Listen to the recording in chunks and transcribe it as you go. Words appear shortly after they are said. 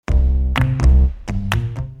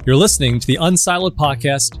You're listening to the Unsiloed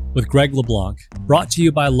podcast with Greg LeBlanc, brought to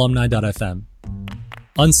you by alumni.fm.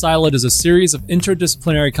 Unsiloed is a series of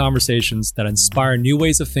interdisciplinary conversations that inspire new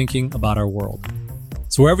ways of thinking about our world.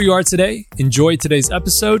 So wherever you are today, enjoy today's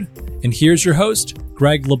episode, and here's your host,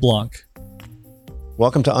 Greg LeBlanc.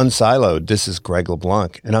 Welcome to Unsiloed. This is Greg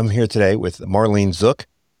LeBlanc, and I'm here today with Marlene Zook,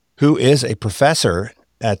 who is a professor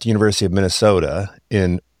at the University of Minnesota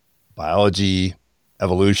in biology,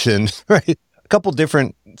 evolution, right? A couple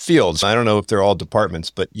different fields. I don't know if they're all departments,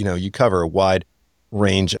 but you cover a wide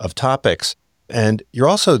range of topics. And you're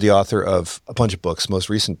also the author of a bunch of books. Most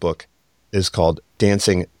recent book is called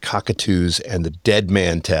Dancing Cockatoos and the Dead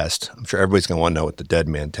Man Test. I'm sure everybody's going to want to know what the Dead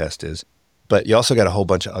Man Test is. But you also got a whole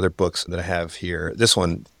bunch of other books that I have here. This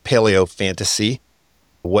one, Paleo Fantasy,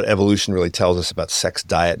 What Evolution Really Tells Us About Sex,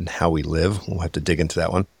 Diet, and How We Live. We'll have to dig into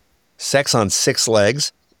that one. Sex on Six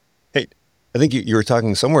Legs. Hey, I think you were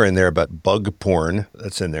talking somewhere in there about bug porn.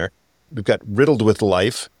 That's in there. We've got Riddled with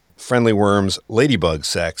Life, Friendly Worms, Ladybug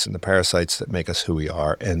Sex, and the Parasites That Make Us Who We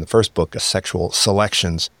Are. And the first book, Sexual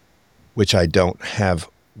Selections, which I don't have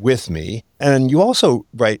with me. And you also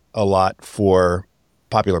write a lot for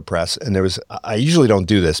popular press. And I usually don't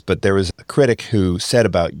do this, but there was a critic who said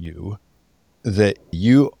about you that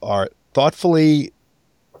you are thoughtfully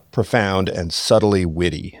profound and subtly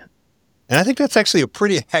witty. And I think that's actually a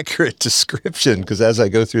pretty accurate description, because as I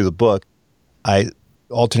go through the book, I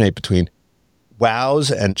alternate between wows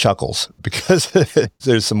and chuckles, because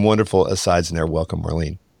there's some wonderful asides in there. Welcome,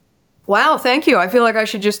 Marlene. Wow, thank you. I feel like I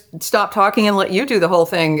should just stop talking and let you do the whole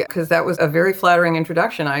thing, because that was a very flattering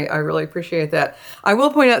introduction. I really appreciate that. I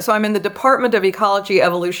will point out, so I'm in the Department of Ecology,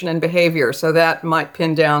 Evolution, and Behavior, so that might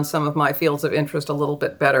pin down some of my fields of interest a little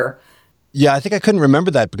bit better. Yeah, I think I couldn't remember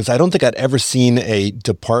that because I don't think I'd ever seen a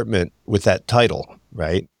department with that title,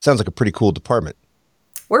 right? Sounds like a pretty cool department.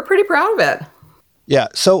 We're pretty proud of it. Yeah.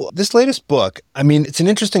 So this latest book, it's an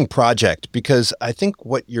interesting project because I think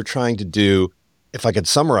what you're trying to do, if I could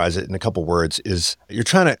summarize it in a couple words, is you're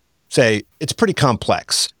trying to say it's pretty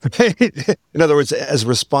complex. Right? In other words, as a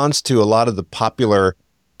response to a lot of the popular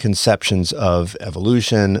conceptions of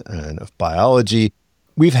evolution and of biology,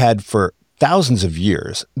 we've had for thousands of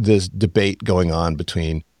years this debate going on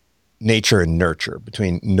between nature and nurture,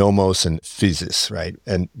 between nomos and physis, right?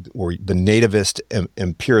 Or the nativist and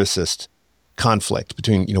empiricist conflict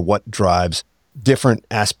between what drives different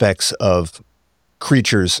aspects of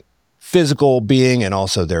creatures' physical being and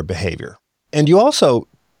also their behavior. And you also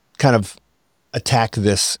kind of attack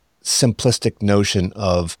this simplistic notion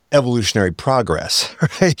of evolutionary progress,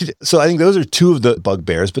 right? So I think those are two of the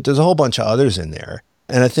bugbears, but there's a whole bunch of others in there.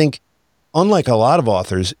 And I think, unlike a lot of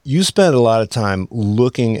authors, you spend a lot of time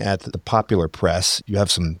looking at the popular press. You have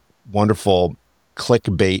some wonderful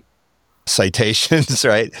clickbait citations,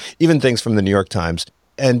 right? Even things from the New York Times.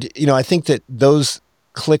 And, I think that those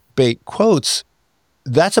clickbait quotes,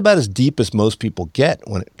 that's about as deep as most people get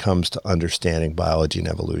when it comes to understanding biology and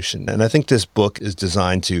evolution. And I think this book is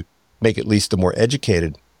designed to make at least the more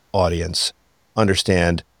educated audience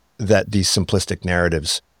understand that these simplistic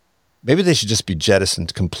narratives, maybe they should just be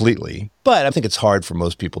jettisoned completely. But I think it's hard for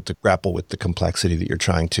most people to grapple with the complexity that you're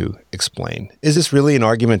trying to explain. Is this really an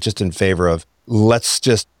argument just in favor of let's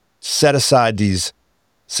just set aside these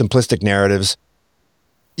simplistic narratives,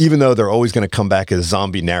 even though they're always going to come back as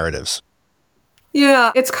zombie narratives?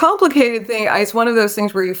 Yeah, it's a complicated thing. It's one of those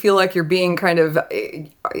things where you feel like you're being kind of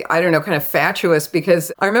fatuous,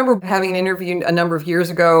 because I remember having an interview a number of years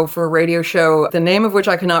ago for a radio show, the name of which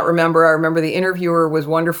I cannot remember. I remember the interviewer was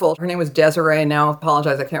wonderful. Her name was Desiree. Now I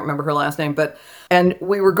apologize, I can't remember her last name. And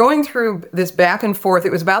we were going through this back and forth.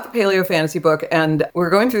 It was about the Paleo Fantasy book, and we were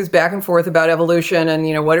going through this back and forth about evolution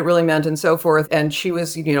and, what it really meant and so forth. And she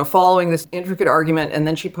was, following this intricate argument, and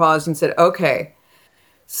then she paused and said, okay,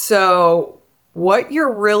 so what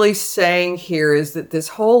you're really saying here is that this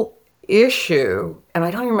whole issue, and I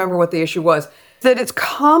don't even remember what the issue was, that it's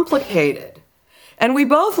complicated. And we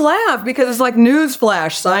both laugh because it's like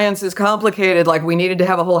newsflash, science is complicated. Like we needed to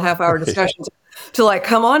have a whole half-hour discussion to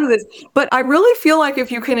come on to this. But I really feel like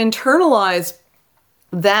if you can internalize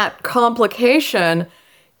that complication,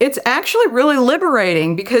 it's actually really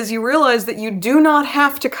liberating, because you realize that you do not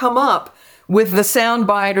have to come up with the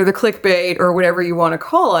soundbite or the clickbait or whatever you want to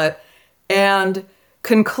call it and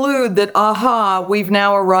conclude that, aha, we've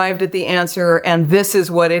now arrived at the answer and this is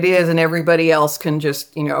what it is, and everybody else can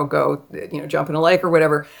just, go, jump in a lake or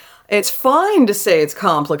whatever. It's fine to say it's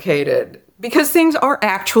complicated, because things are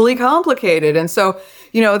actually complicated. And so,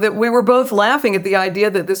 that we were both laughing at the idea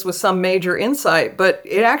that this was some major insight, but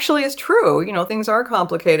it actually is true. Things are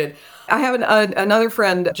complicated. I have another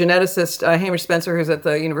friend, geneticist, Hamish Spencer, who's at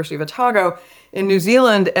the University of Otago in New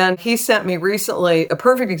Zealand, and he sent me recently a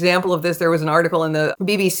perfect example of this. There was an article in the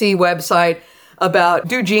BBC website about,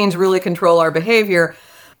 do genes really control our behavior?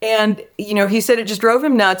 And, he said it just drove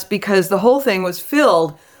him nuts because the whole thing was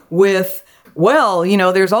filled with,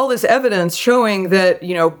 there's all this evidence showing that,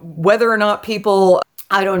 whether or not people,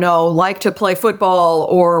 like to play football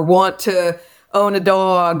or want to own a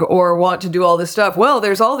dog or want to do all this stuff. Well,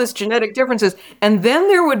 there's all this genetic differences. And then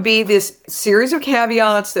there would be this series of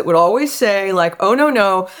caveats that would always say like, oh,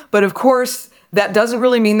 no, but of course, that doesn't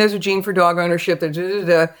really mean there's a gene for dog ownership.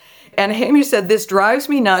 And Hamish said, this drives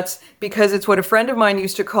me nuts because it's what a friend of mine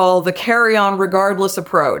used to call the carry on regardless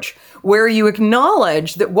approach, where you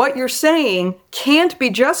acknowledge that what you're saying can't be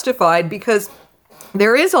justified because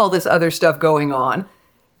there is all this other stuff going on.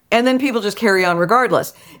 And then people just carry on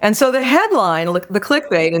regardless. And so the headline, the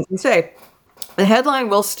clickbait, as you say, the headline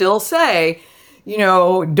will still say,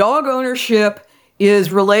 dog ownership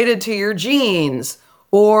is related to your genes,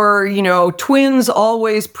 or, twins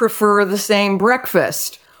always prefer the same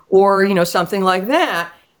breakfast, or, something like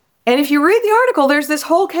that. And if you read the article, there's this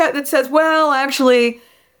whole cat that says, well, actually,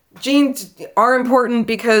 genes are important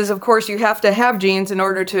because, of course, you have to have genes in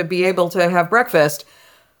order to be able to have breakfast.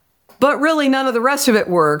 But really, none of the rest of it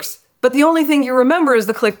works. But the only thing you remember is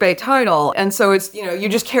the clickbait title. And so it's, you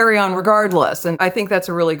just carry on regardless. And I think that's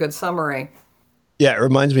a really good summary. Yeah, it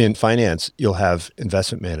reminds me in finance, you'll have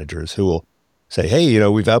investment managers who will say, hey,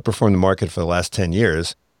 we've outperformed the market for the last 10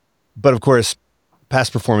 years. But of course,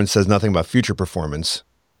 past performance says nothing about future performance.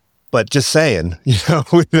 But just saying, we've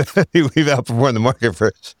outperformed the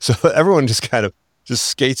market so everyone just kind of just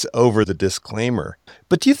skates over the disclaimer.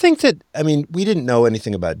 But do you think that, we didn't know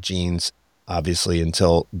anything about genes, obviously,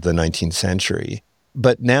 until the 19th century.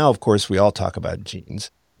 But now, of course, we all talk about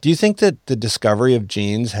genes. Do you think that the discovery of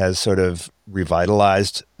genes has sort of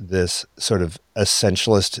revitalized this sort of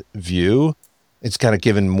essentialist view? It's kind of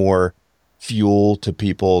given more fuel to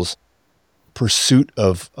people's pursuit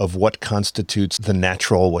of what constitutes the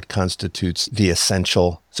natural, what constitutes the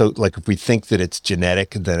essential. So like if we think that it's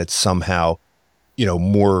genetic, then it's somehow,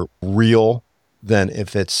 more real than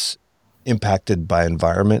if it's impacted by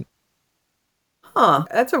environment?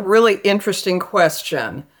 That's a really interesting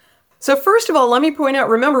question. So first of all, let me point out,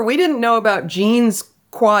 remember, we didn't know about genes,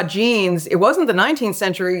 quad genes. It wasn't the 19th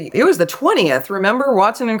century. It was the 20th. Remember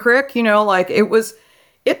Watson and Crick?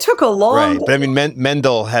 It took a long... Right, but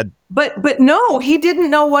Mendel had... But no, he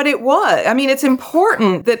didn't know what it was. It's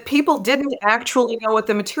important that people didn't actually know what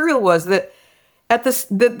the material was, that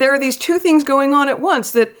there are these two things going on at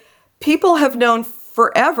once, that people have known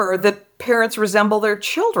forever that parents resemble their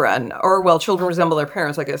children, or, children resemble their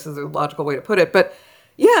parents, I guess is a logical way to put it. But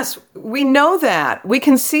yes, we know that. We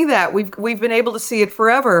can see that. We've been able to see it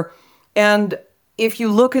forever. And if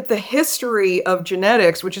you look at the history of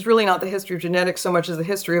genetics, which is really not the history of genetics so much as the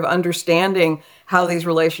history of understanding how these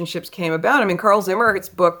relationships came about. Carl Zimmer's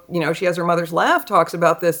book, She Has Her Mother's Laugh, talks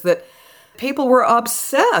about this, that people were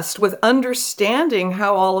obsessed with understanding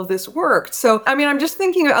how all of this worked. So, I'm just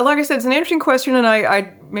thinking, like I said, it's an interesting question, and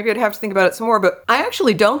I maybe I'd have to think about it some more, but I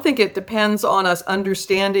actually don't think it depends on us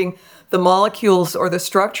understanding the molecules or the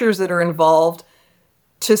structures that are involved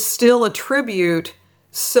to still attribute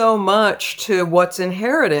so much to what's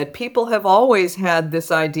inherited. People have always had this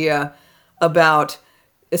idea about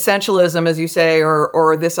essentialism, as you say,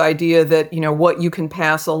 or this idea that, what you can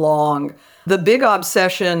pass along. The big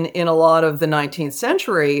obsession in a lot of the 19th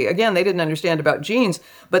century, again, they didn't understand about genes,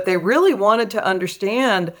 but they really wanted to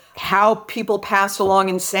understand how people passed along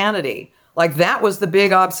insanity. Like that was the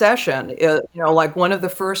big obsession, like one of the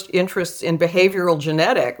first interests in behavioral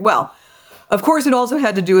genetic. Well, of course, it also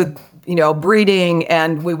had to do with, breeding,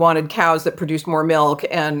 and we wanted cows that produced more milk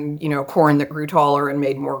and, corn that grew taller and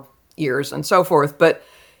made more ears and so forth. But,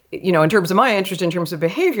 in terms of my interest, in terms of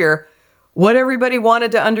behavior, what everybody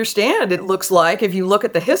wanted to understand, it looks like, if you look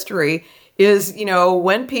at the history, is,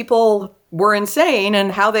 when people were insane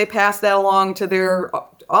and how they passed that along to their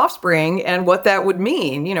offspring and what that would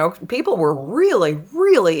mean. People were really,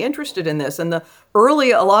 really interested in this. And a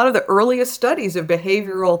lot of the earliest studies of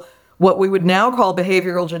what we would now call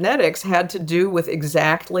behavioral genetics had to do with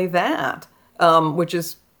exactly that, which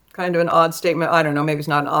is kind of an odd statement. I don't know, maybe it's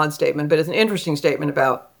not an odd statement, but it's an interesting statement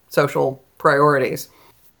about social priorities.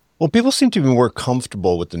 Well, people seem to be more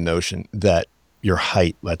comfortable with the notion that your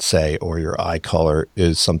height, let's say, or your eye color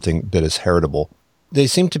is something that is heritable. They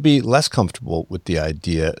seem to be less comfortable with the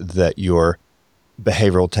idea that your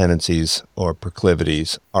behavioral tendencies or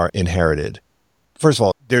proclivities are inherited. First of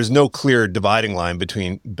all, there's no clear dividing line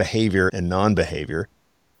between behavior and non-behavior.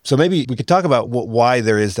 So maybe we could talk about why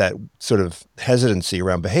there is that sort of hesitancy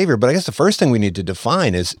around behavior. But I guess the first thing we need to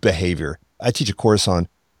define is behavior. I teach a course on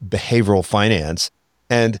behavioral finance,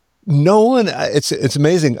 and no one, it's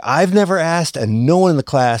amazing. I've never asked, and no one in the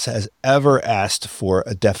class has ever asked for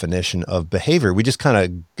a definition of behavior. We just kind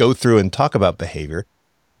of go through and talk about behavior.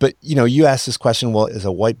 But, you ask this question, well, is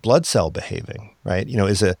a white blood cell behaving, right?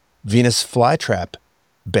 Is a Venus flytrap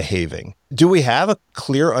behaving? Do we have a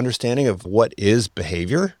clear understanding of what is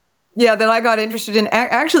behavior? Yeah, that I got interested in,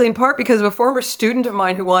 actually in part because of a former student of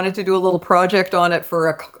mine who wanted to do a little project on it for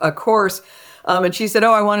a course. And she said,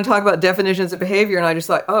 I want to talk about definitions of behavior. And I just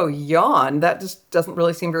thought, yawn, that just doesn't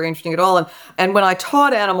really seem very interesting at all. And when I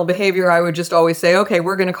taught animal behavior, I would just always say, okay,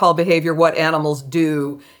 we're going to call behavior what animals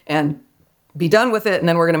do and be done with it. And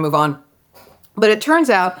then we're going to move on. But it turns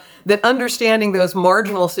out that understanding those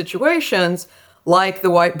marginal situations, like the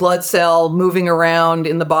white blood cell moving around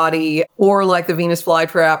in the body, or like the Venus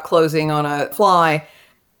flytrap closing on a fly,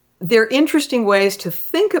 they're interesting ways to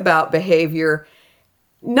think about behavior,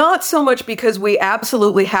 not so much because we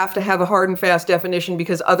absolutely have to have a hard and fast definition,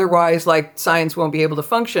 because otherwise, like, science won't be able to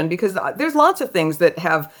function, because there's lots of things that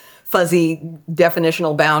have fuzzy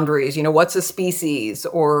definitional boundaries. What's a species?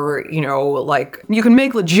 Or, like, you can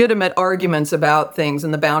make legitimate arguments about things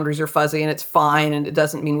and the boundaries are fuzzy and it's fine and it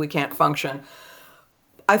doesn't mean we can't function.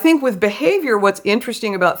 I think with behavior, what's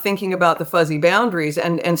interesting about thinking about the fuzzy boundaries,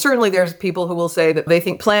 and certainly there's people who will say that they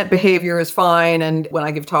think plant behavior is fine. And when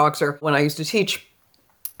I give talks or when I used to teach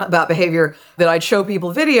about behavior, that I'd show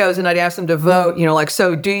people videos and I'd ask them to vote,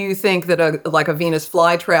 so do you think that a Venus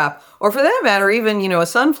flytrap, or for that matter, even, a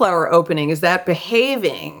sunflower opening, is that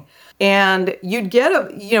behaving? And you'd get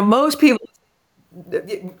most people,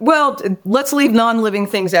 well, let's leave non-living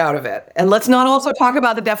things out of it. And let's not also talk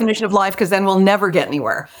about the definition of life, because then we'll never get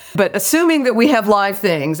anywhere. But assuming that we have live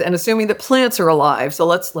things and assuming that plants are alive, so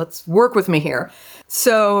let's work with me here.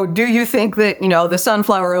 So do you think that, the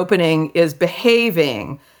sunflower opening is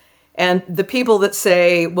behaving? And the people that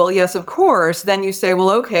say, well, yes, of course, then you say, well,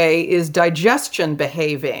 okay, is digestion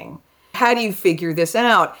behaving? How do you figure this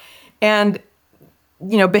out? And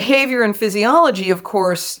behavior and physiology, of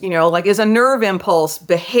course, is a nerve impulse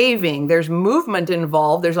behaving? There's movement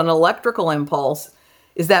involved. There's an electrical impulse.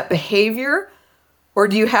 Is that behavior? Or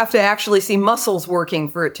do you have to actually see muscles working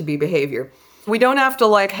for it to be behavior? We don't have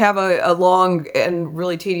to have a long and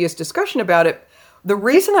really tedious discussion about it. The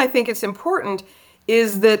reason I think it's important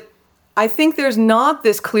is that I think there's not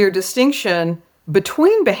this clear distinction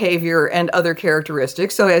between behavior and other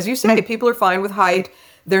characteristics. So as you say, people are fine with height.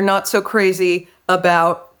 They're not so crazy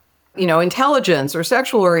about, intelligence or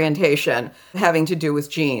sexual orientation having to do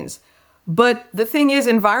with genes. But the thing is,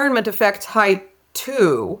 environment affects height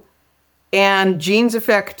too, and genes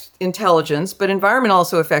affect intelligence, but environment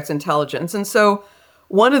also affects intelligence. And so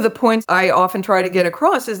one of the points I often try to get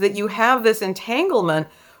across is that you have this entanglement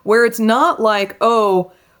where it's not like,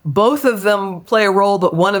 both of them play a role,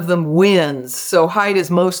 but one of them wins. So height is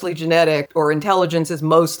mostly genetic or intelligence is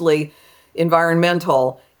mostly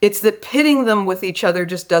environmental. It's that pitting them with each other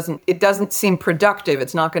just doesn't seem productive.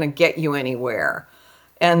 It's not going to get you anywhere.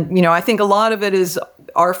 And, I think a lot of it is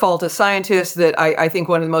our fault as scientists. That I think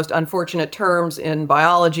one of the most unfortunate terms in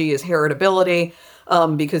biology is heritability,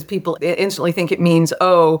 because people instantly think it means,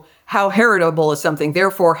 how heritable is something?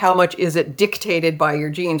 Therefore, how much is it dictated by your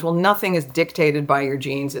genes? Well, nothing is dictated by your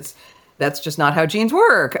genes. That's just not how genes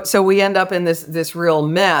work. So we end up in this real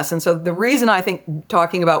mess. And so the reason I think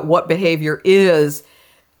talking about what behavior is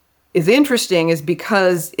interesting is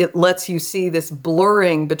because it lets you see this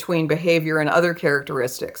blurring between behavior and other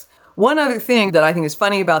characteristics. One other thing that I think is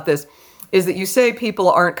funny about this is that you say people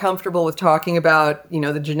aren't comfortable with talking about,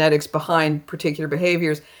 the genetics behind particular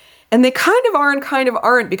behaviors. And they kind of are and kind of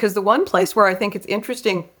aren't, because the one place where I think it's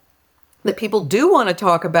interesting that people do want to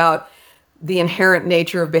talk about the inherent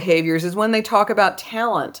nature of behaviors is when they talk about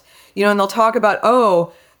talent, and they'll talk about,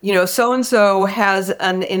 so-and-so has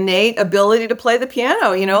an innate ability to play the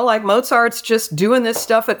piano, like Mozart's just doing this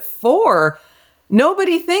stuff at 4.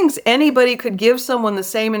 Nobody thinks anybody could give someone the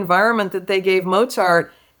same environment that they gave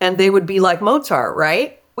Mozart and they would be like Mozart,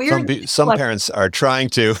 right? Some parents are trying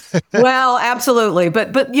to. Well, absolutely.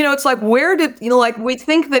 But it's like, where did, we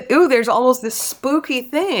think that, there's almost this spooky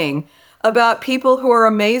thing about people who are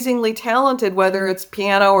amazingly talented, whether it's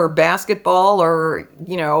piano or basketball or,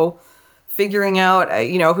 figuring out,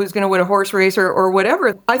 who's going to win a horse race or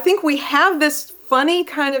whatever. I think we have this funny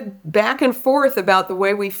kind of back and forth about the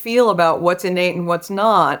way we feel about what's innate and what's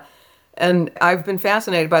not. And I've been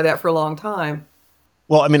fascinated by that for a long time.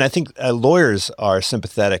 Well, I mean, I think lawyers are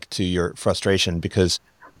sympathetic to your frustration because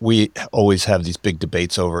we always have these big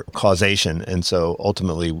debates over causation. And so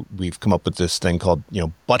ultimately we've come up with this thing called,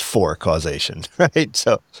 but for causation, right?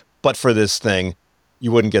 So, but for this thing,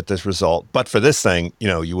 you wouldn't get this result. But for this thing,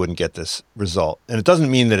 you wouldn't get this result. And it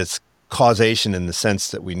doesn't mean that it's causation in the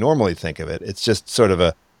sense that we normally think of it. It's just sort of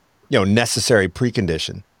a, necessary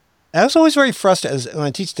precondition. I was always very frustrated. When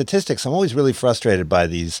I teach statistics, I'm always really frustrated by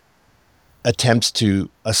these attempts to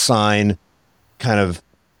assign kind of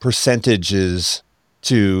percentages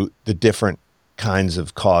to the different kinds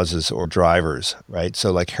of causes or drivers, right?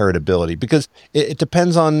 So like heritability, because it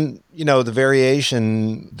depends on, the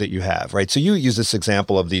variation that you have, right? So you use this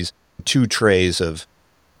example of these 2 trays of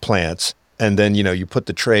plants, and then, you put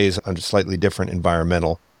the trays under slightly different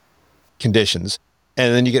environmental conditions,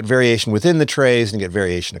 and then you get variation within the trays and you get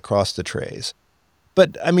variation across the trays.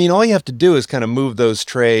 But I mean, all you have to do is kind of move those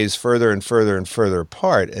trays further and further and further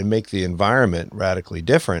apart and make the environment radically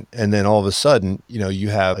different. And then all of a sudden, you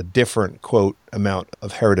have a different, quote, amount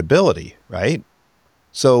of heritability, right?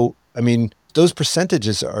 So, I mean, those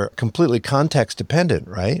percentages are completely context dependent,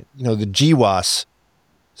 right? The GWAS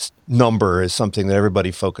number is something that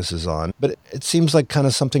everybody focuses on, but it seems like kind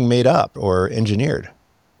of something made up or engineered.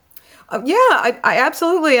 I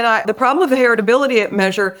absolutely. And the problem with the heritability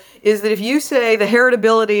measure is that if you say the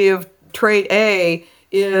heritability of trait A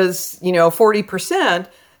is, 40%,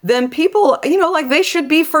 then people, they should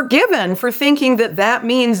be forgiven for thinking that that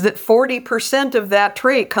means that 40% of that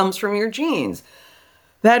trait comes from your genes.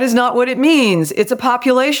 That is not what it means. It's a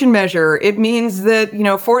population measure. It means that,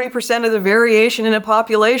 40% of the variation in a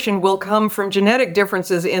population will come from genetic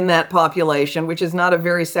differences in that population, which is not a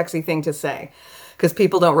very sexy thing to say, because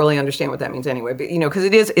people don't really understand what that means anyway. But, because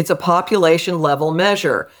it's a population level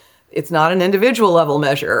measure. It's not an individual level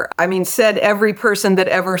measure. I mean, said every person that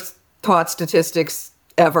ever taught statistics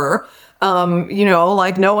ever,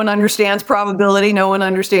 no one understands probability. No one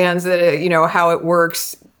understands that, how it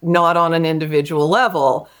works, not on an individual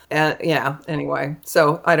level. Anyway,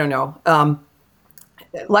 so I don't know.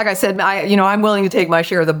 Like I said, I'm willing to take my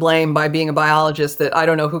share of the blame by being a biologist that I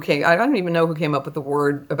don't even know who came up with the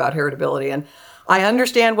word about heritability. And I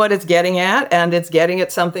understand what it's getting at, and it's getting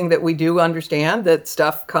at something that we do understand, that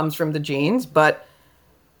stuff comes from the genes, but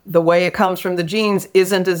the way it comes from the genes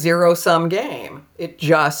isn't a zero-sum game. It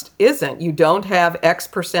just isn't. You don't have X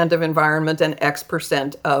percent of environment and X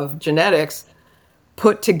percent of genetics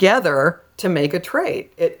put together to make a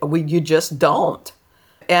trait. You just don't.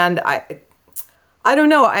 And I don't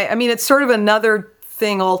know. I mean, it's sort of another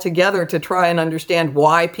thing altogether to try and understand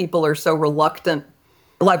why people are so reluctant.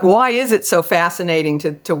 Like, why is it so fascinating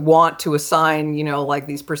to want to assign,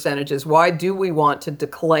 these percentages? Why do we want to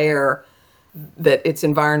declare that it's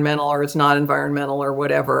environmental or it's not environmental or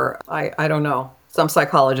whatever? I don't know. Some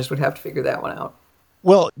psychologist would have to figure that one out.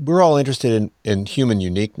 Well, we're all interested in human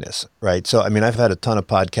uniqueness, right? So, I mean, I've had a ton of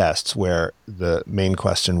podcasts where the main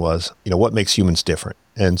question was, what makes humans different?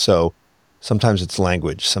 And so sometimes it's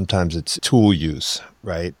language, sometimes it's tool use,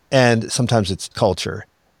 right? And sometimes it's culture.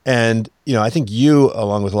 And, I think you,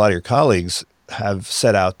 along with a lot of your colleagues, have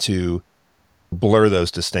set out to blur those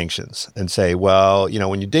distinctions and say, well,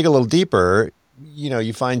 when you dig a little deeper,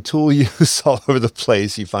 you find tool use all over the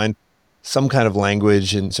place. You find some kind of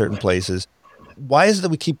language in certain places. Why is it that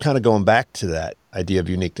we keep kind of going back to that idea of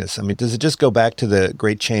uniqueness? I mean, does it just go back to the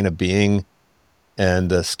great chain of being and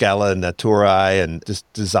the scala naturae and this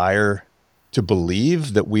desire to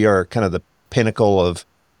believe that we are kind of the pinnacle of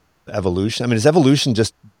evolution? I mean, has evolution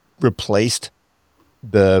just replaced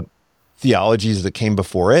the theologies that came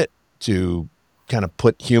before it to kind of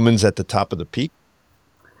put humans at the top of the peak?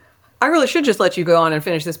 I really should just let you go on and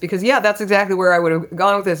finish this because, that's exactly where I would have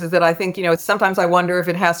gone with this, is that I think, sometimes I wonder if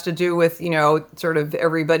it has to do with, sort of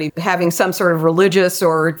everybody having some sort of religious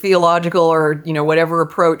or theological or, whatever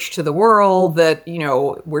approach to the world that,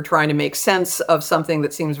 we're trying to make sense of something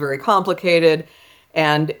that seems very complicated.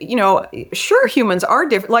 And, sure, humans are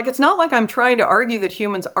different. Like, it's not like I'm trying to argue that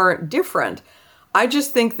humans aren't different. I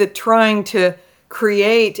just think that trying to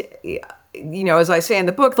create, as I say in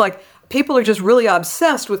the book, like, people are just really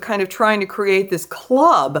obsessed with kind of trying to create this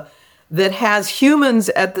club that has humans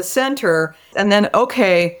at the center. And then,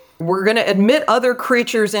 okay, we're going to admit other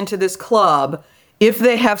creatures into this club if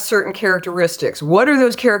they have certain characteristics. What are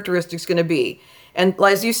those characteristics going to be? And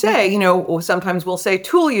as you say, sometimes we'll say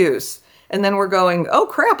tool use. And then we're going, oh,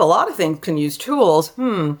 crap, a lot of things can use tools.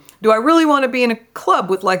 Do I really want to be in a club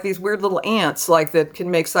with like these weird little ants like that can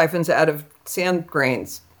make siphons out of sand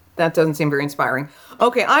grains? That doesn't seem very inspiring.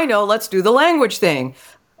 Okay, I know, let's do the language thing.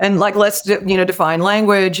 And like, let's, define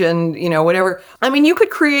language and, whatever. I mean, you could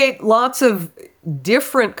create lots of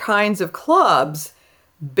different kinds of clubs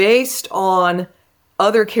based on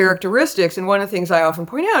other characteristics. And one of the things I often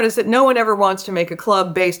point out is that no one ever wants to make a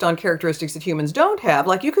club based on characteristics that humans don't have.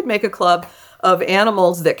 Like you could make a club of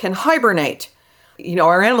animals that can hibernate,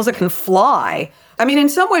 or animals that can fly. I mean, in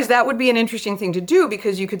some ways that would be an interesting thing to do,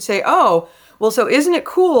 because you could say, oh, well, so isn't it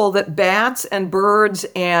cool that bats and birds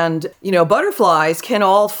and, butterflies can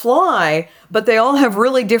all fly, but they all have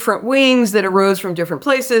really different wings that arose from different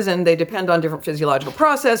places and they depend on different physiological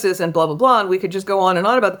processes and blah, blah, blah. And we could just go on and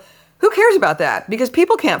on about, who cares about that? Because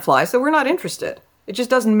people can't fly, so we're not interested. It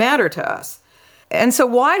just doesn't matter to us. And so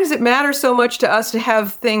why does it matter so much to us to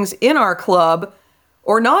have things in our club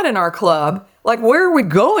or not in our club? Like, where are we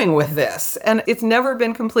going with this? And it's never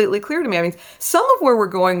been completely clear to me. I mean, some of where we're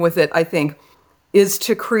going with it, I think, is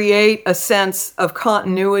to create a sense of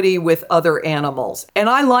continuity with other animals. And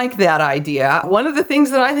I like that idea. One of the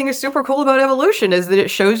things that I think is super cool about evolution is that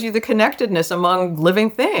it shows you the connectedness among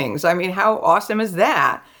living things. I mean, how awesome is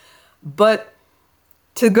that? But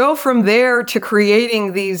to go from there to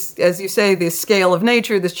creating these, as you say, this scale of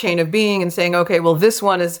nature, this chain of being, and saying, okay, well, this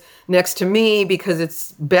one is next to me because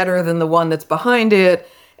it's better than the one that's behind it,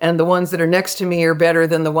 and the ones that are next to me are better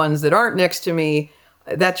than the ones that aren't next to me,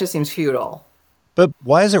 that just seems futile. But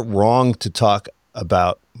why is it wrong to talk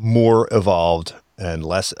about more evolved and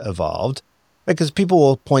less evolved? Because people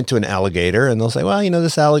will point to an alligator and they'll say, well,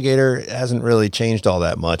 this alligator hasn't really changed all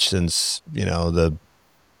that much since, the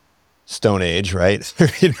Stone Age, right?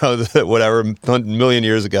 Whatever, million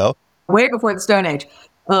years ago. Way before the Stone Age.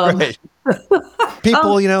 Right.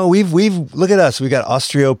 People, we've look at us. We got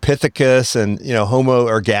Australopithecus and, Homo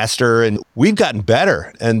ergaster, and we've gotten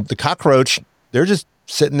better. And the cockroach, they're just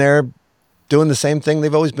sitting there doing the same thing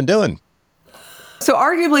they've always been doing. So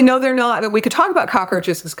arguably, no, they're not. We could talk about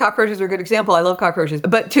cockroaches because cockroaches are a good example. I love cockroaches.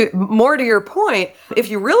 But more to your point, if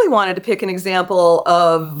you really wanted to pick an example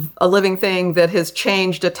of a living thing that has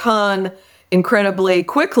changed a ton incredibly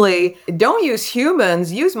quickly, don't use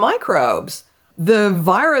humans, use microbes. The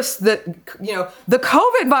virus that, the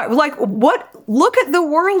COVID virus, look at the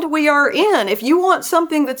world we are in. If you want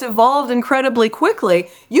something that's evolved incredibly quickly,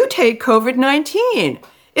 you take COVID-19.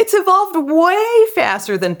 It's evolved way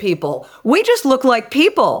faster than people. We just look like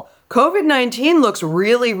people. COVID-19 looks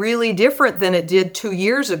really, really different than it did 2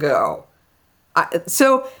 years ago.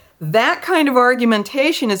 So that kind of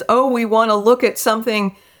argumentation is, we want to look at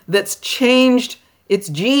something that's changed its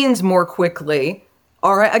genes more quickly.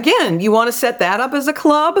 All right, again, you want to set that up as a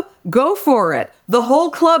club? Go for it. The whole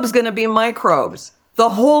club is going to be microbes. The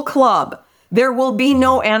whole club. There will be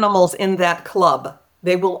no animals in that club.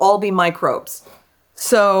 They will all be microbes.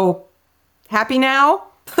 So, happy now?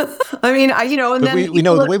 I mean, and then we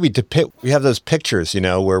know the way we depict, we have those pictures,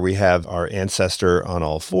 where we have our ancestor on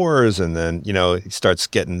all fours, and then, he starts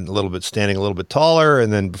getting standing a little bit taller,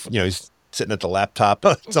 and then, he's sitting at the laptop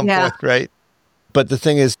at some point, right? But the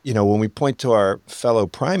thing is, when we point to our fellow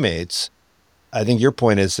primates, I think your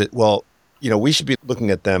point is that, we should be looking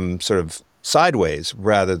at them sort of sideways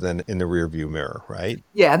rather than in the rearview mirror, right?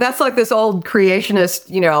 Yeah, that's like this old creationist,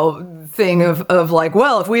 thing of like,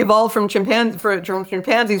 well, if we evolved from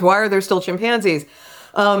chimpanzees, why are there still chimpanzees?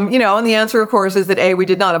 And the answer, of course, is that A, we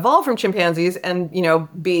did not evolve from chimpanzees, and,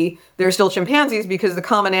 B, there's still chimpanzees because the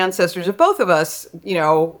common ancestors of both of us,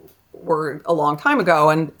 were a long time ago.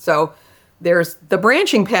 And so there's the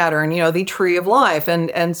branching pattern, the tree of life.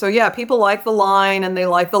 And so, yeah, people like the line and they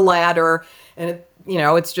like the ladder, and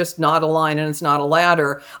it's just not a line and it's not a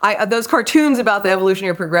ladder. Those cartoons about the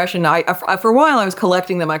evolutionary progression, for a while I was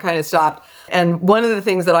collecting them. I kind of stopped. And one of the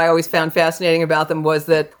things that I always found fascinating about them was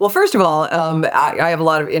that, well, first of all, I have a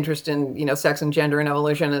lot of interest in, sex and gender and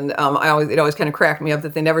evolution. And it always kind of cracked me up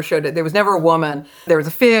that they never showed it. There was never a woman. There was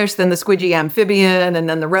a fish, then the squidgy amphibian, and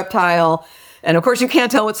then the reptile. And of course, you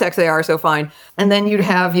can't tell what sex they are, so fine. And then you'd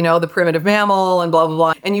have, the primitive mammal and blah, blah,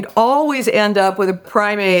 blah. And you'd always end up with a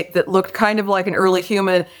primate that looked kind of like an early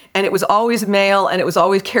human. And it was always male, and it was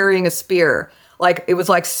always carrying a spear. It was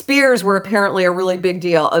like spears were apparently a really big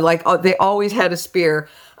deal. They always had a spear.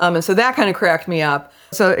 And so that kind of cracked me up.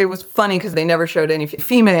 So it was funny because they never showed any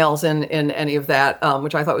females in any of that,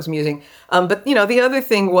 which I thought was amusing. But, the other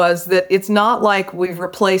thing was that it's not like we've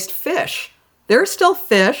replaced fish. There are still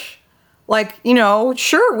fish.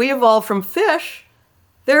 Sure, we evolved from fish.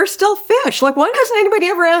 There are still fish. Why doesn't anybody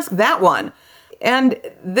ever ask that one? And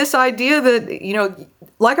this idea that,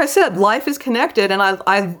 like I said, life is connected. And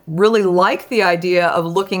I really like the idea of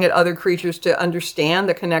looking at other creatures to understand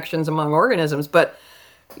the connections among organisms. But,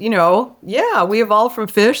 we evolved from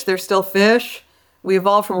fish. There's still fish. We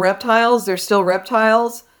evolved from reptiles. There's still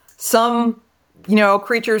reptiles. Some,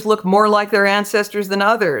 creatures look more like their ancestors than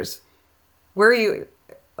others. Where are you?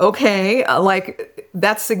 Okay, like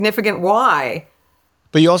that's significant. Why?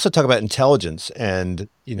 But you also talk about intelligence, and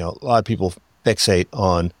a lot of people fixate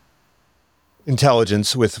on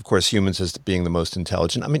intelligence with, of course, humans as being the most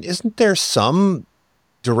intelligent. I mean, isn't there some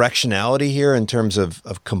directionality here in terms of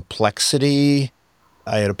complexity?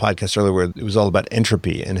 I had a podcast earlier where it was all about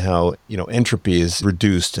entropy and how, entropy is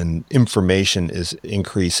reduced and information is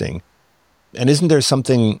increasing. And isn't there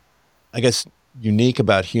something, I guess, unique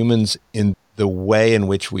about humans in the way in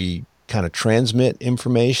which we kind of transmit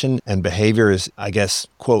information, and behavior is, I guess,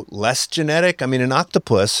 quote, less genetic? I mean, an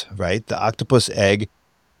octopus, right? The octopus egg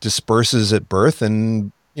disperses at birth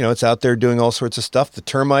and, it's out there doing all sorts of stuff. The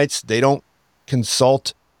termites, they don't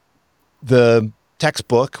consult the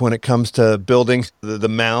textbook when it comes to building the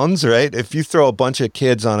mounds, right? If you throw a bunch of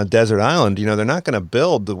kids on a desert island, they're not going to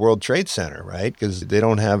build the World Trade Center, right? Because they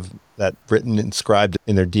don't have that written, inscribed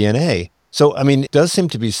in their DNA. So, I mean, it does seem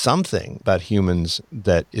to be something about humans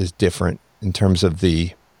that is different in terms of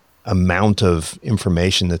the amount of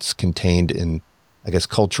information that's contained in, I guess,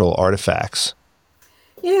 cultural artifacts.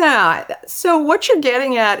 Yeah. So what you're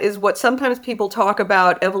getting at is what sometimes people talk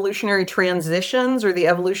about evolutionary transitions or the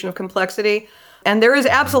evolution of complexity. And there is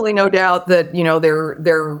absolutely no doubt that,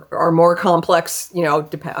 there are more complex,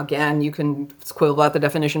 again, you can quibble about the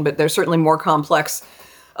definition, but there's certainly more complex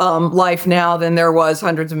life now than there was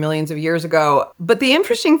hundreds of millions of years ago. But the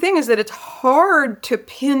interesting thing is that it's hard to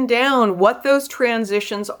pin down what those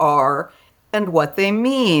transitions are and what they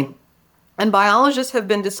mean. And biologists have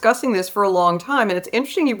been discussing this for a long time. And it's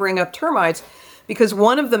interesting you bring up termites, because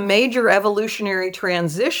one of the major evolutionary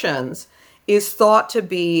transitions is thought to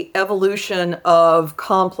be evolution of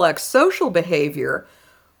complex social behavior,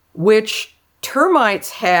 which termites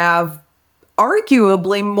have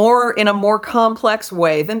arguably more in a more complex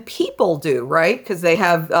way than people do, right? Because they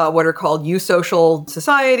have what are called eusocial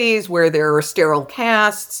societies where there are sterile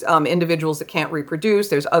castes, individuals that can't reproduce.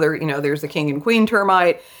 There's other, there's the king and queen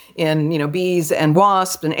termite. In, bees and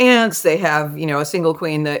wasps and ants, they have, a single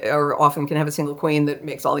queen that, or often can have a single queen that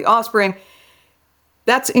makes all the offspring.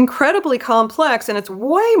 That's incredibly complex, and it's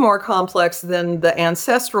way more complex than the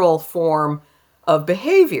ancestral form of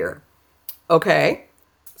behavior. Okay,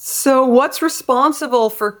 so what's responsible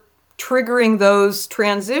for triggering those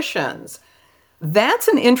transitions? That's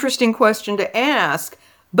an interesting question to ask,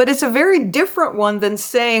 but it's a very different one than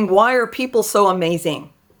saying, why are people so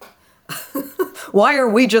amazing? Why are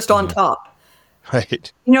we just on top?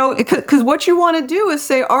 Right. Because what you want to do is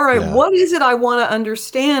say, all right, what is it I want to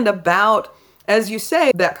understand about, as you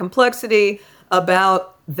say, that complexity,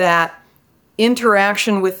 about that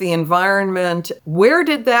interaction with the environment? Where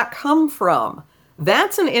did that come from?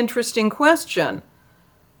 That's an interesting question.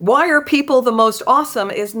 Why are people the most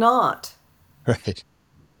awesome is not. Right.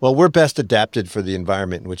 Well, we're best adapted for the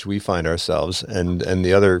environment in which we find ourselves, and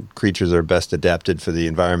the other creatures are best adapted for the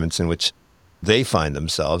environments in which they find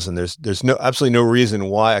themselves. And there's absolutely no reason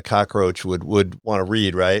why a cockroach would want to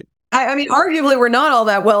read, right? I mean, arguably, we're not all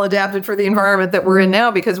that well adapted for the environment that we're in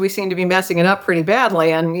now, because we seem to be messing it up pretty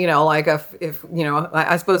badly. And, if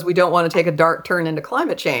I suppose we don't want to take a dark turn into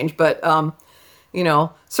climate change, but,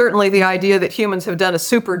 certainly the idea that humans have done a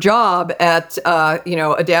super job at,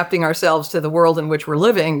 adapting ourselves to the world in which we're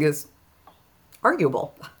living is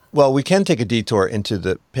arguable. Well, we can take a detour into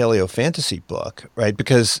the paleo fantasy book, right?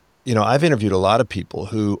 Because, I've interviewed a lot of people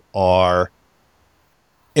who are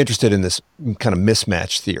interested in this kind of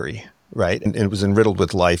mismatch theory, right? And it was in Riddled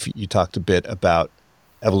with Life. You talked a bit about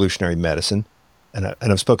evolutionary medicine, and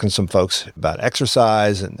I've spoken to some folks about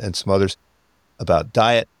exercise and some others about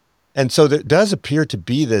diet. And so there does appear to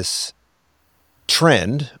be this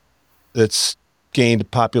trend that's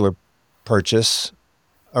gained popular purchase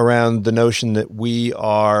around the notion that we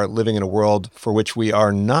are living in a world for which we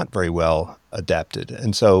are not very well adapted.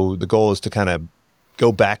 And so the goal is to kind of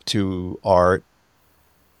go back to our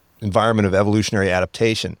environment of evolutionary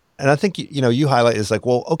adaptation. And I think, you highlight is like,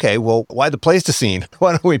 well, okay, well, why the Pleistocene?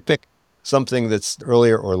 Why don't we pick something that's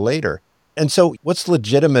earlier or later? And so what's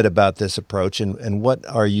legitimate about this approach, and what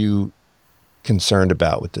are you concerned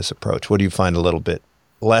about with this approach? What do you find a little bit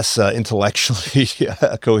less intellectually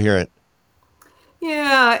coherent?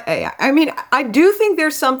 Yeah, I mean, I do think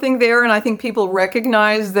there's something there, and I think people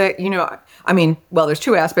recognize that, there's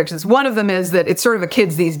two aspects. One of them is that it's sort of a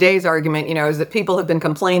kids these days argument, is that people have been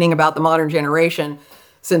complaining about the modern generation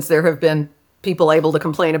since there have been people able to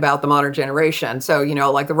complain about the modern generation. So,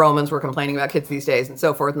 like the Romans were complaining about kids these days and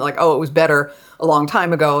so forth, and like, oh, it was better a long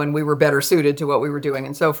time ago and we were better suited to what we were doing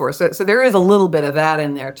and so forth. So there is a little bit of that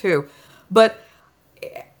in there too. But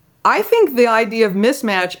I think the idea of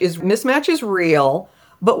mismatch is real.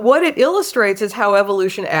 But what it illustrates is how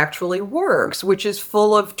evolution actually works, which is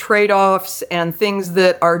full of trade-offs and things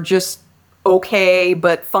that are just okay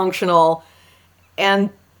but functional,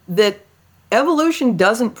 and that evolution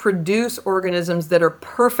doesn't produce organisms that are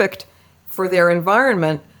perfect for their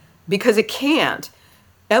environment because it can't.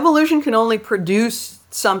 Evolution can only produce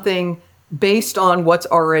something based on what's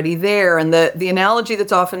already there. And the analogy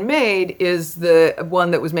that's often made is the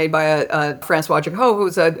one that was made by a Francois Jacob, who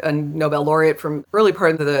was a Nobel laureate from early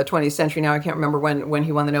part of the 20th century. Now I can't remember when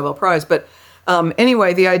he won the Nobel Prize. But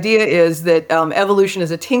anyway, the idea is that evolution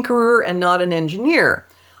is a tinkerer and not an engineer.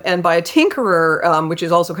 And by a tinkerer, which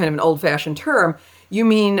is also kind of an old-fashioned term, you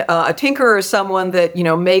mean a tinkerer is someone that,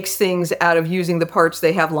 makes things out of using the parts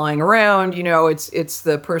they have lying around. It's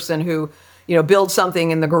the person who, builds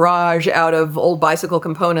something in the garage out of old bicycle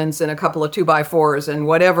components and a couple of 2x4s and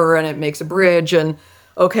whatever, and it makes a bridge. And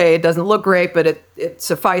okay, it doesn't look great, but it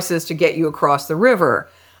suffices to get you across the river.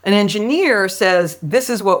 An engineer says, this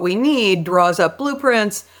is what we need, draws up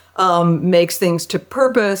blueprints, makes things to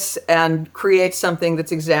purpose, and creates something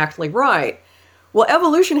that's exactly right. Well,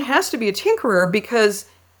 evolution has to be a tinkerer because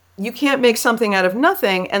you can't make something out of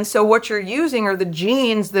nothing. And so what you're using are the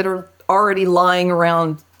genes that are already lying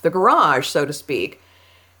around the garage, so to speak.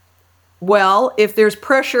 Well, if there's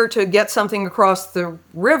pressure to get something across the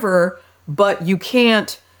river, but you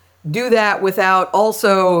can't do that without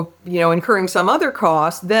also, incurring some other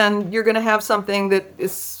cost, then you're going to have something that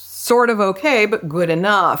is sort of okay, but good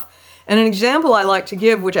enough. And an example I like to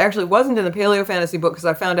give, which actually wasn't in the Paleo Fantasy book because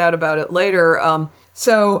I found out about it later.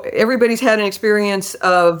 So everybody's had an experience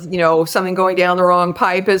of, something going down the wrong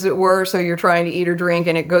pipe, as it were. So you're trying to eat or drink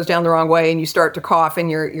and it goes down the wrong way and you start to cough and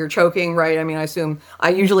you're choking, right? I mean, I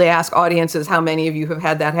usually ask audiences how many of you have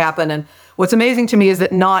had that happen. And what's amazing to me is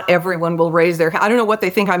that not everyone will raise their hand. I don't know what they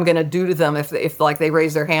think I'm going to do to them if they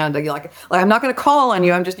raise their hand. Like I'm not going to call on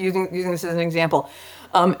you. I'm just using this as an example.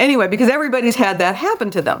 Anyway, because everybody's had that happen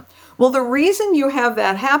to them. Well, the reason you have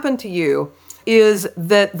that happen to you is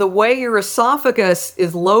that the way your esophagus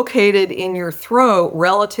is located in your throat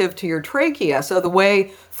relative to your trachea, so the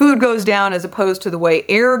way food goes down as opposed to the way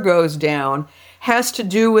air goes down, has to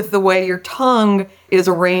do with the way your tongue is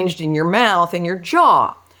arranged in your mouth and your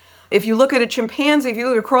jaw. If you look at a chimpanzee, if you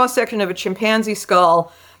look at a cross-section of a chimpanzee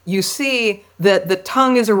skull, you see that the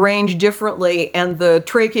tongue is arranged differently and the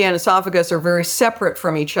trachea and esophagus are very separate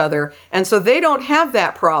from each other. And so they don't have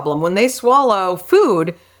that problem. When they swallow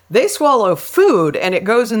food and it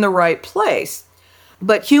goes in the right place.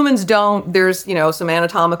 But humans don't. There's, some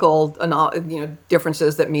anatomical,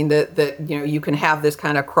 differences that mean that you can have this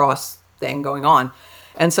kind of cross thing going on.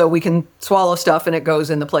 And so we can swallow stuff and it goes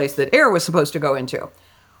in the place that air was supposed to go into.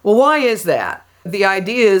 Well, why is that? The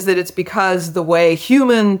idea is that it's because the way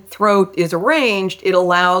human throat is arranged, it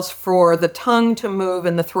allows for the tongue to move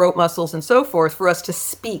and the throat muscles and so forth for us to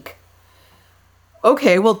speak.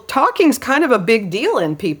 Okay, well, talking's kind of a big deal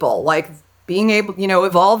in people. Like being able,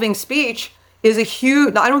 evolving speech is a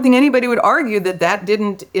huge, I don't think anybody would argue that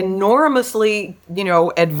didn't enormously,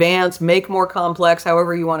 advance, make more complex,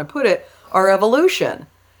 however you want to put it, our evolution.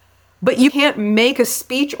 But you can't make a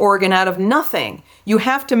speech organ out of nothing. You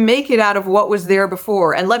have to make it out of what was there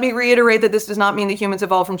before. And let me reiterate that this does not mean that humans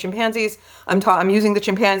evolved from chimpanzees. I'm using the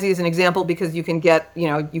chimpanzee as an example because you can get,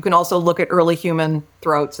 you can also look at early human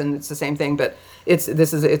throats and it's the same thing, but it's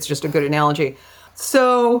just a good analogy.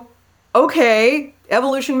 So, okay,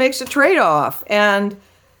 evolution makes a trade-off. And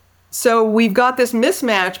so we've got this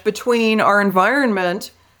mismatch between our environment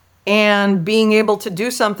and being able to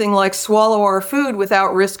do something like swallow our food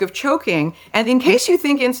without risk of choking. And in case you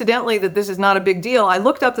think, incidentally, that this is not a big deal, I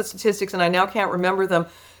looked up the statistics and I now can't remember them.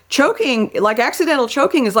 Choking, like accidental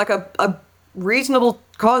choking, is like a reasonable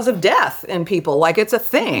cause of death in people. Like it's a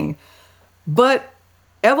thing. But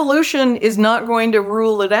evolution is not going to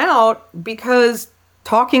rule it out because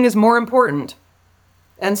talking is more important.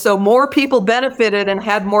 And so more people benefited and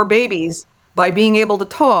had more babies by being able to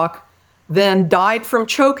talk than died from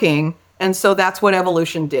choking, and so that's what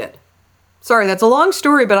evolution did. Sorry, that's a long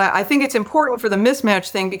story, but I think it's important for the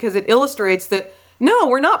mismatch thing because it illustrates that, no,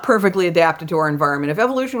 we're not perfectly adapted to our environment. If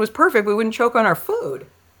evolution was perfect, we wouldn't choke on our food.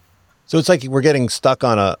 So it's like we're getting stuck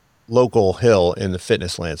on a local hill in the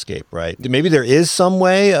fitness landscape, right? Maybe there is some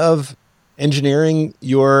way of engineering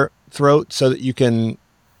your throat so that you can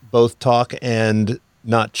both talk and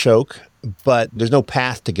not choke, but there's no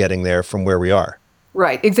path to getting there from where we are.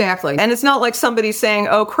 Right, exactly. And it's not like somebody's saying,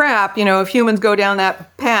 oh crap, if humans go down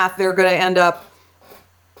that path, they're going to end up,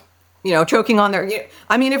 choking on their,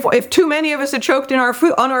 I mean, if too many of us had choked on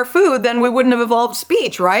our food, then we wouldn't have evolved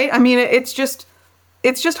speech, right? I mean, it's just,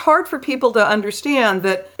 it's just hard for people to understand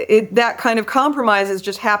that that kind of compromise is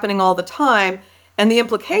just happening all the time. And the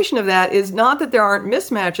implication of that is not that there aren't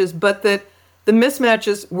mismatches, but that the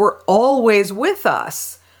mismatches were always with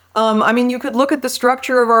us. I mean, you could look at the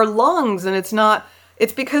structure of our lungs, and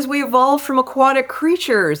it's because we evolved from aquatic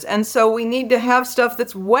creatures. And so we need to have stuff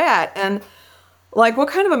that's wet. And like, what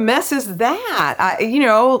kind of a mess is that?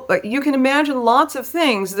 You can imagine lots of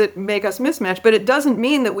things that make us mismatched, but it doesn't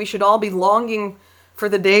mean that we should all be longing for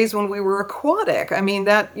the days when we were aquatic. I mean,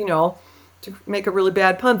 that, to make a really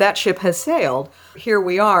bad pun, that ship has sailed. Here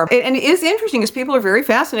we are. And it is interesting because people are very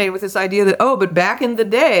fascinated with this idea that, but back in the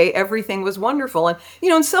day, everything was wonderful. And,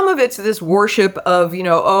 and some of it's this worship of,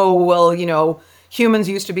 humans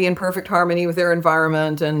used to be in perfect harmony with their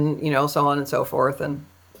environment and, so on and so forth. And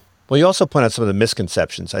well, you also point out some of the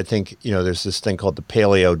misconceptions. I think, there's this thing called the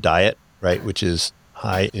paleo diet, right, which is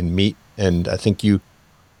high in meat. And I think you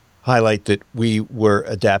highlight that we were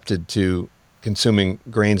adapted to consuming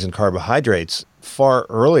grains and carbohydrates far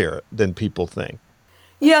earlier than people think.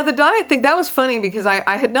 Yeah, the diet thing, that was funny because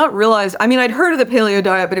I had not realized, I'd heard of the paleo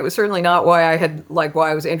diet, but it was certainly not why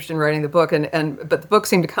I was interested in writing the book. But the book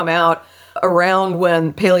seemed to come out around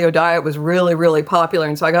when paleo diet was really, really popular.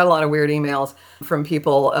 And so I got a lot of weird emails from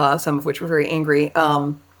people, some of which were very angry.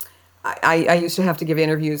 I used to have to give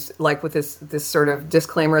interviews like with this sort of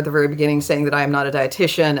disclaimer at the very beginning saying that I am not a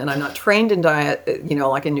dietitian and I'm not trained in diet,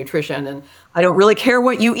 like in nutrition, and I don't really care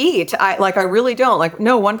what you eat. I really don't. Like,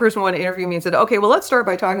 no, one person wanted to interview me and said, okay, well, let's start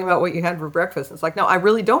by talking about what you had for breakfast. And it's like, no, I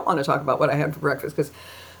really don't want to talk about what I had for breakfast because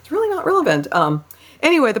it's really not relevant.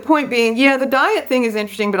 Anyway, the point being, the diet thing is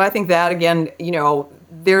interesting, but I think that, again,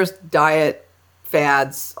 there's diet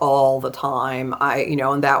fads all the time.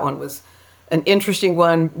 And that one was an interesting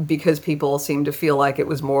one because people seem to feel like it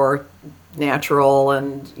was more natural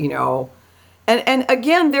and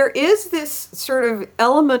again, there is this sort of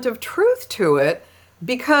element of truth to it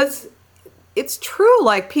because it's true.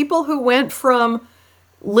 Like, people who went from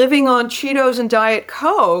living on Cheetos and Diet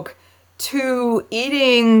Coke to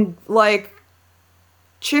eating like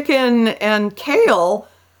chicken and kale,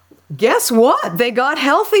 guess what? They got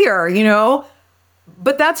healthier,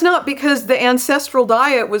 But that's not because the ancestral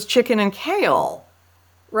diet was chicken and kale,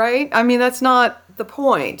 right? That's not the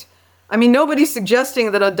point. Nobody's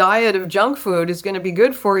suggesting that a diet of junk food is going to be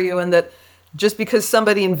good for you and that just because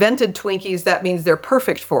somebody invented Twinkies, that means they're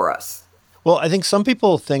perfect for us. Well, I think some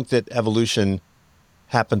people think that evolution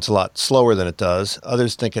happens a lot slower than it does.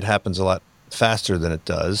 Others think it happens a lot faster than it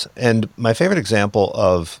does. And my favorite example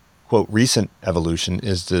of, quote, recent evolution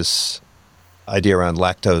is this idea around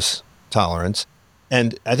lactose tolerance.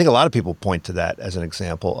 And I think a lot of people point to that as an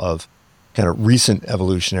example of kind of recent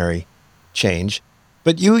evolutionary change.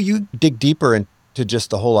 But you dig deeper into just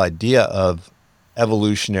the whole idea of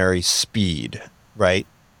evolutionary speed, right?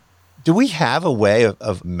 Do we have a way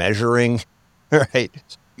of measuring, right?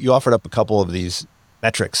 You offered up a couple of these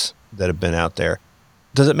metrics that have been out there.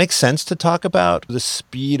 Does it make sense to talk about the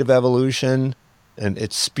speed of evolution and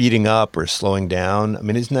it's speeding up or slowing down?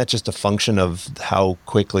 Isn't that just a function of how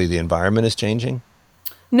quickly the environment is changing?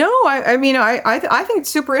 No, I think it's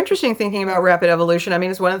super interesting thinking about rapid evolution.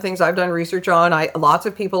 It's one of the things I've done research on. Lots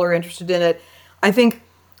of people are interested in it. I think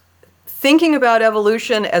thinking about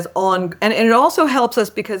evolution as and it also helps us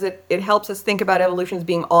because it helps us think about evolution as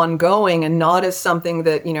being ongoing and not as something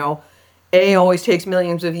that, A, always takes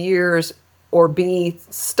millions of years, or B,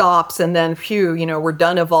 stops and then phew, we're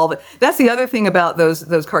done evolving. That's the other thing about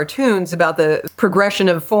those cartoons about the progression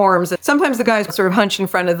of forms. Sometimes the guy's sort of hunched in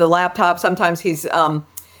front of the laptop. Sometimes he's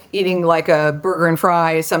eating like a burger and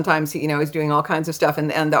fries. Sometimes he's doing all kinds of stuff,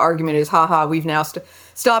 and the argument is, we've now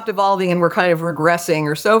stopped evolving and we're kind of regressing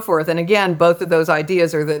or so forth. And again, both of those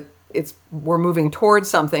ideas are that we're moving towards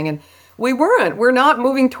something, and we're not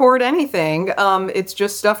moving toward anything. It's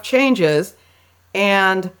just stuff changes,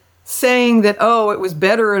 and saying that, it was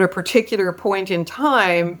better at a particular point in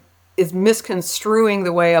time is misconstruing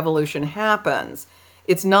the way evolution happens.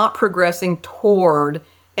 It's not progressing toward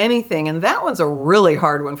anything. And that one's a really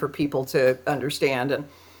hard one for people to understand. And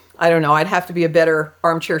I don't know, I'd have to be a better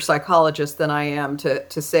armchair psychologist than I am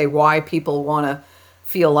to say why people want to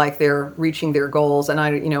feel like they're reaching their goals. And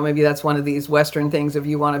maybe that's one of these Western things of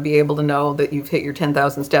you want to be able to know that you've hit your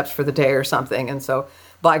 10,000 steps for the day or something. And so,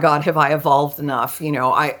 by God, have I evolved enough?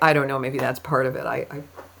 I don't know, maybe that's part of it. I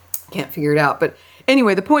can't figure it out. But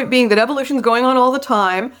anyway, the point being that evolution's going on all the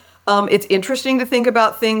time. It's interesting to think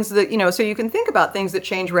about things that, so you can think about things that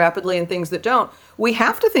change rapidly and things that don't. We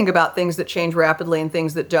have to think about things that change rapidly and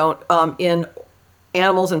things that don't in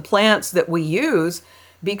animals and plants that we use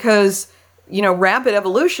because, rapid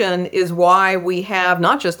evolution is why we have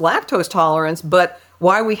not just lactose tolerance, but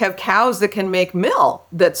why we have cows that can make milk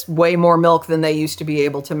that's way more milk than they used to be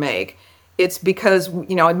able to make. It's because,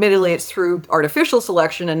 admittedly it's through artificial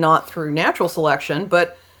selection and not through natural selection,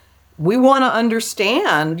 but we want to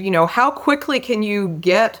understand, how quickly can you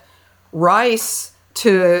get rice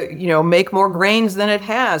to, make more grains than it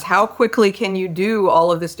has? How quickly can you do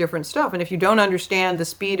all of this different stuff? And if you don't understand the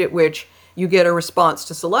speed at which you get a response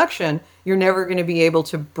to selection, you're never going to be able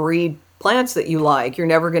to breed plants that you like. You're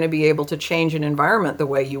never going to be able to change an environment the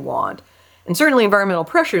way you want. And certainly environmental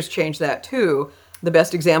pressures change that too. The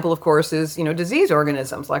best example, of course, is, disease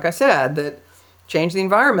organisms, like I said, that change the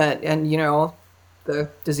environment. And, the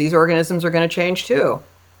disease organisms are going to change too.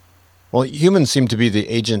 Well, humans seem to be the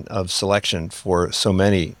agent of selection for so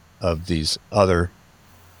many of these other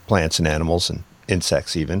plants and animals and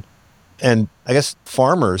insects even. And I guess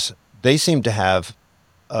farmers, they seem to have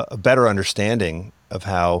a better understanding of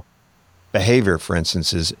how behavior, for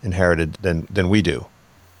instance, is inherited than we do,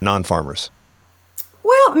 non-farmers.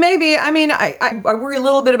 Well, maybe. I mean, I worry a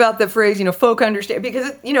little bit about the phrase, folk understand,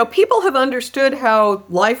 because, people have understood how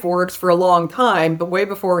life works for a long time, but way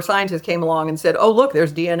before scientists came along and said, oh, look,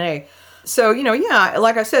 there's DNA. So,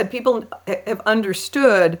 like I said, people have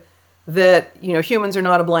understood that, humans are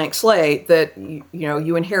not a blank slate, that,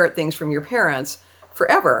 you inherit things from your parents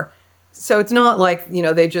forever. So it's not like,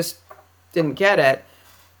 they just didn't get it.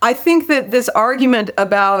 I think that this argument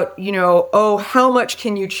about, how much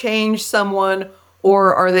can you change someone,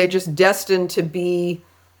 or are they just destined to be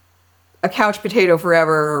a couch potato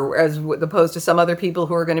forever, as opposed to some other people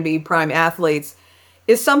who are going to be prime athletes,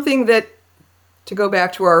 is something that, to go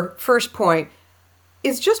back to our first point,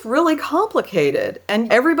 is just really complicated.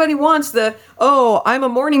 And everybody wants I'm a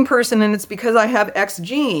morning person and it's because I have X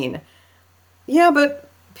gene. Yeah, but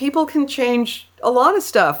people can change a lot of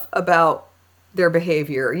stuff about their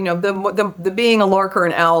behavior. The being a lark or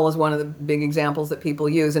an owl is one of the big examples that people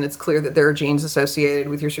use, and it's clear that there are genes associated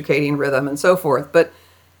with your circadian rhythm and so forth. But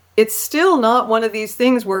it's still not one of these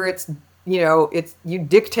things where it's you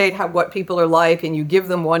dictate what people are like and you give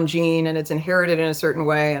them one gene and it's inherited in a certain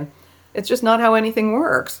way, and it's just not how anything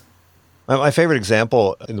works. My favorite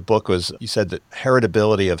example in the book was you said that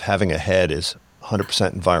heritability of having a head is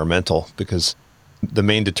 100% environmental because the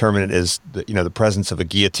main determinant is the presence of a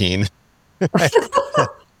guillotine.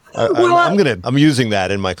 I'm using that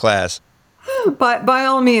in my class. By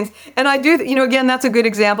all means. And I do, again, that's a good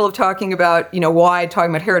example of talking about, why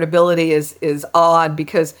talking about heritability is odd,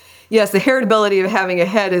 because yes, the heritability of having a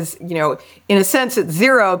head is, in a sense it's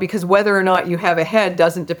zero, because whether or not you have a head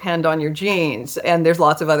doesn't depend on your genes. And there's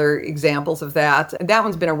lots of other examples of that. And that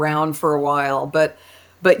one's been around for a while. But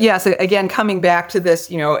yes, again, coming back to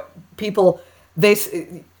this, people, they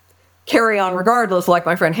carry on regardless, like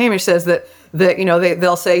my friend Hamish says, that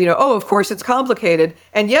they'll say, of course it's complicated.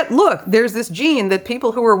 And yet, look, there's this gene that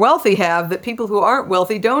people who are wealthy have that people who aren't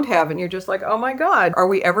wealthy don't have. And you're just like, oh my God, are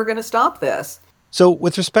we ever going to stop this? So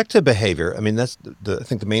with respect to behavior, I mean, that's I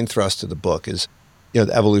think the main thrust of the book is, the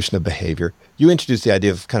evolution of behavior. You introduced the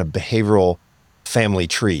idea of kind of behavioral family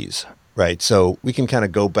trees, right? So we can kind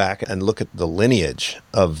of go back and look at the lineage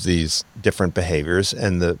of these different behaviors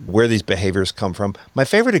and where these behaviors come from. My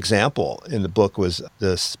favorite example in the book was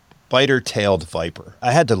the spider-tailed viper.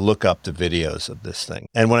 I had to look up the videos of this thing.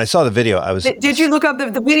 And when I saw the video, I was... Did you look up the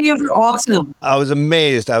videos? Are awesome. I was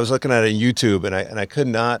amazed. I was looking at it on YouTube and I could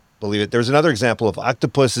not believe it. There was another example of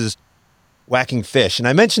octopuses whacking fish. And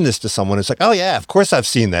I mentioned this to someone. It's like, oh yeah, of course I've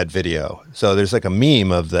seen that video. So there's like a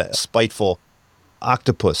meme of the spiteful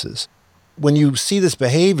octopuses. When you see this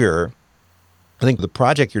behavior, I think the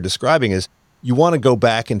project you're describing is you want to go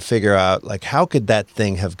back and figure out, like, how could that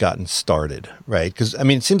thing have gotten started, right? Because, I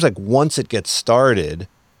mean, it seems like once it gets started,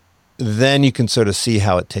 then you can sort of see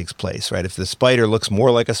how it takes place, right? If the spider looks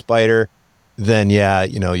more like a spider, then, yeah,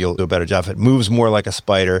 you'll do a better job. If it moves more like a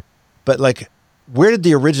spider. But, like, where did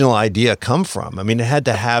the original idea come from? I mean, it had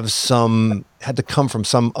to come from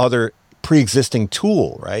some other pre-existing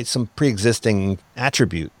tool, right? Some pre-existing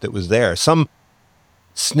attribute that was there. Some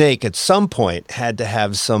snake at some point had to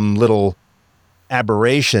have some little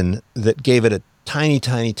aberration that gave it a tiny,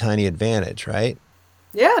 tiny, tiny advantage, right?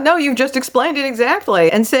 Yeah, no, you've just explained it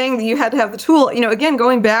exactly. And saying that you had to have the tool, again,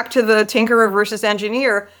 going back to the tinkerer versus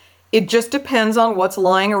engineer, it just depends on what's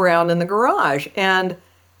lying around in the garage. And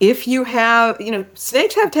if you have,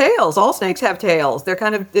 snakes have tails. All snakes have tails. It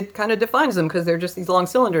kind of defines them because they're just these long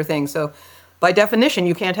cylinder things. So by definition,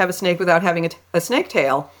 you can't have a snake without having a snake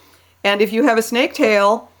tail. And if you have a snake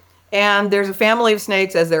tail and there's a family of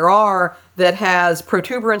snakes, as there are, that has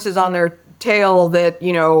protuberances on their tail that,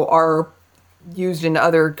 are used in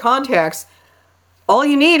other contexts, all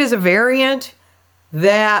you need is a variant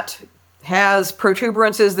that has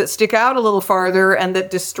protuberances that stick out a little farther and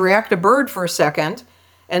that distract a bird for a second.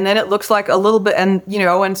 And then it looks like a little bit, and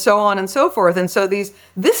and so on and so forth. And so this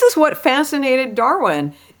is what fascinated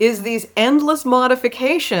Darwin, is these endless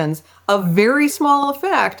modifications of very small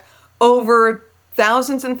effect over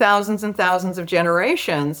thousands and thousands and thousands of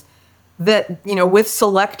generations that, with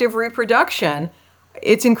selective reproduction,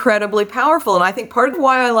 it's incredibly powerful. And I think part of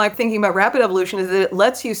why I like thinking about rapid evolution is that it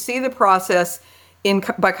lets you see the process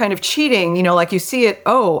by kind of cheating, like you see it,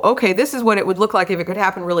 oh, okay, this is what it would look like if it could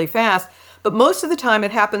happen really fast. But most of the time it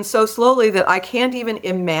happens so slowly that I can't even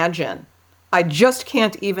imagine. I just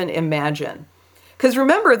can't even imagine. Because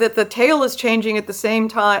remember that the tail is changing at the same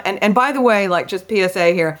time. And by the way, like just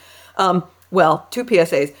PSA here, two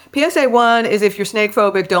PSAs. PSA 1 is if you're snake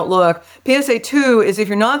phobic, don't look. PSA 2 is if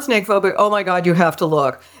you're not snake phobic, oh my God, you have to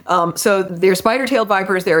look. So they're spider-tailed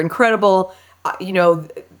vipers. They're incredible.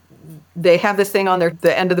 They have this thing on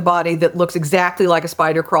the end of the body that looks exactly like a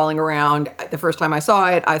spider crawling around. The first time I saw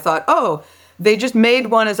it, I thought, oh, they just made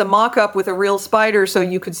one as a mock-up with a real spider so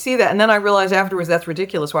you could see that. And then I realized afterwards, that's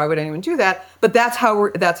ridiculous. Why would anyone do that? But that's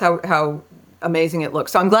how amazing it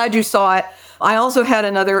looks. So I'm glad you saw it. I also had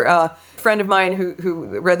another friend of mine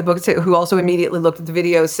who read the book, who also immediately looked at the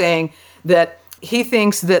video, saying that he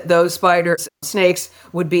thinks that those snakes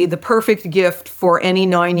would be the perfect gift for any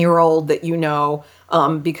 9-year-old that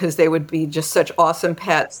because they would be just such awesome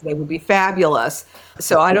pets. They would be fabulous.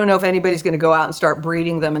 So I don't know if anybody's going to go out and start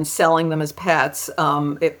breeding them and selling them as pets.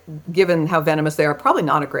 Given how venomous they are, probably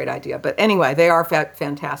not a great idea. But anyway, they are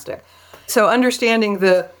fantastic. So understanding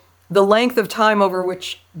the length of time over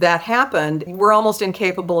which that happened, we're almost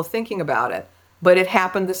incapable of thinking about it. But it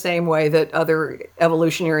happened the same way that other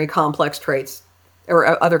evolutionary complex traits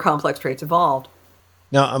or other complex traits evolved.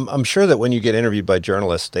 Now, I'm sure that when you get interviewed by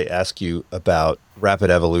journalists, they ask you about rapid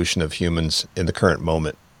evolution of humans in the current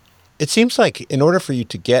moment. It seems like in order for you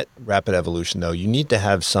to get rapid evolution, though, you need to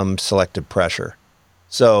have some selective pressure.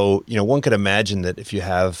 So, one could imagine that if you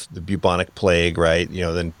have the bubonic plague, right,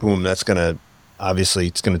 then boom, it's going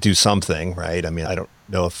to do something, right? I mean, I don't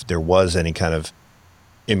know if there was any kind of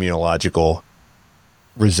immunological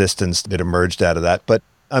resistance that emerged out of that. But,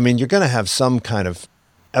 I mean, you're going to have some kind of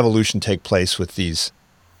evolution take place with these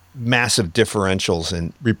massive differentials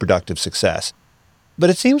in reproductive success. But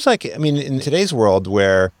it seems like, in today's world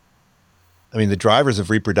where, the drivers of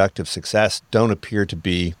reproductive success don't appear to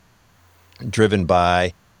be driven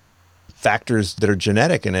by factors that are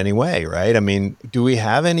genetic in any way, right? Do we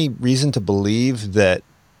have any reason to believe that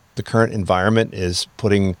the current environment is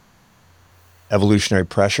putting evolutionary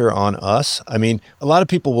pressure on us? A lot of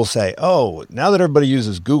people will say, oh, now that everybody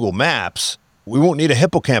uses Google Maps, we won't need a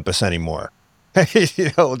hippocampus anymore.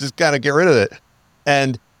 We'll just kind of get rid of it.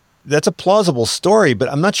 And that's a plausible story, but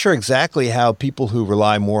I'm not sure exactly how people who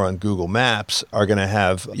rely more on Google Maps are going to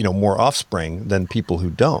have, more offspring than people who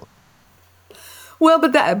don't. Well,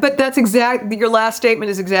 but that's exactly, your last statement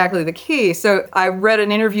is exactly the key. So I read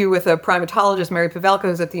an interview with a primatologist, Mary Pavelka,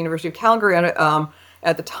 who's at the University of Calgary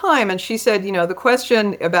at the time, and she said, the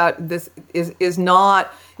question about this is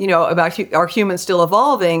not, about are humans still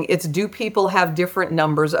evolving? It's, do people have different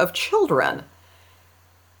numbers of children?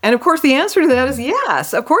 And of course, the answer to that is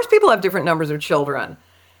yes. Of course, people have different numbers of children.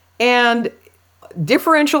 And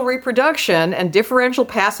differential reproduction and differential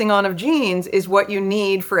passing on of genes is what you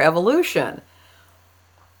need for evolution.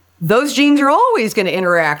 Those genes are always going to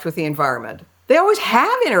interact with the environment. They always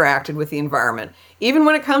have interacted with the environment. Even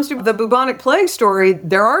when it comes to the bubonic plague story,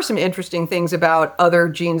 there are some interesting things about other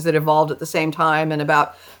genes that evolved at the same time and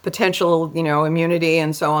about potential, immunity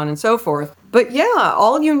and so on and so forth. But yeah,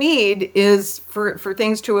 all you need is for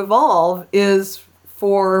things to evolve is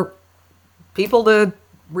for people to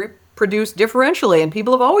reproduce differentially, and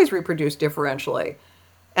people have always reproduced differentially.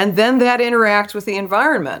 And then that interacts with the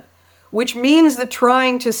environment, which means that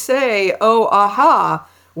trying to say, oh, aha,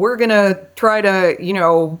 we're going to try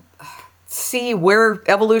to, see where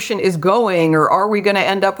evolution is going, or are we going to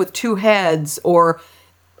end up with two heads, or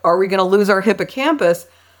are we going to lose our hippocampus?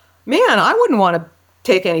 Man, I wouldn't want to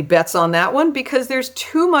take any bets on that one because there's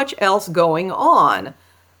too much else going on.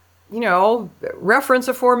 Reference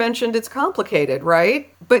aforementioned, it's complicated,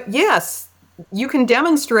 right? But yes, you can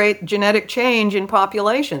demonstrate genetic change in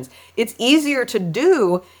populations. It's easier to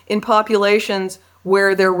do in populations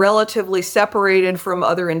where they're relatively separated from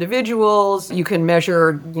other individuals. You can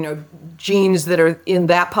measure, genes that are in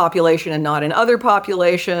that population and not in other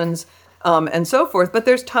populations, and so forth. But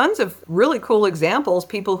there's tons of really cool examples.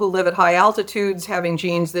 People who live at high altitudes having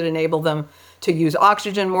genes that enable them to use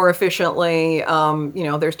oxygen more efficiently.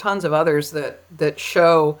 There's tons of others that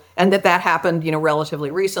show, and that happened,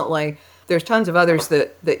 relatively recently. there's tons of others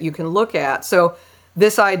that you can look at. So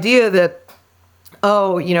this idea that,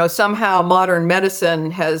 somehow modern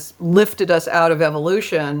medicine has lifted us out of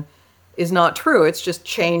evolution is not true. It's just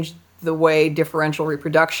changed the way differential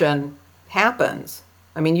reproduction happens.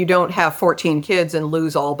 I mean, you don't have 14 kids and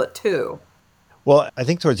lose all but 2. Well, I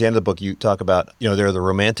think towards the end of the book, you talk about, there are the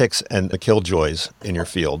romantics and the killjoys in your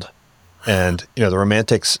field. And, the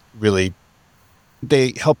romantics really,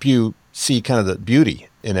 they help you see kind of the beauty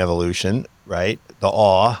in evolution, right? The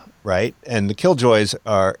awe, right? And the killjoys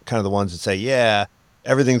are kind of the ones that say, yeah,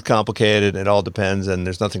 everything's complicated. It all depends. And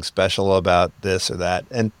there's nothing special about this or that.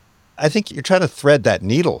 And I think you're trying to thread that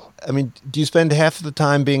needle. I mean, do you spend half of the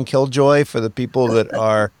time being killjoy for the people that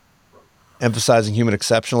are emphasizing human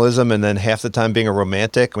exceptionalism and then half the time being a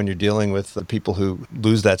romantic when you're dealing with the people who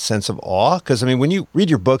lose that sense of awe? Because, I mean, when you read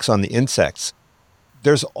your books on the insects,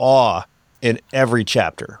 there's awe in every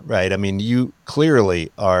chapter, right? I mean, you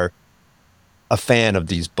clearly are a fan of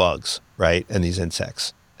these bugs, right? And these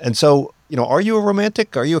insects. And so, are you a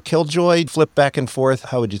romantic? Are you a killjoy? Flip back and forth.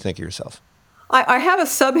 How would you think of yourself? I have a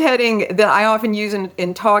subheading that I often use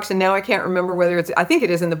in talks, and now I can't remember whether I think it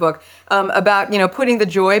is in the book, about, putting the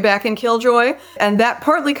joy back in Killjoy. And that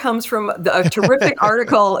partly comes from a terrific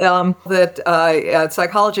article that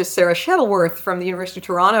psychologist Sarah Shuttleworth from the University of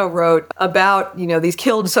Toronto wrote about, these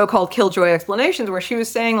so-called Killjoy explanations, where she was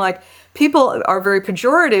saying, like, people are very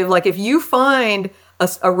pejorative. Like, if you find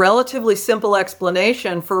a relatively simple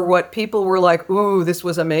explanation for what people were like, ooh, this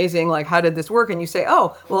was amazing, like, how did this work? And you say,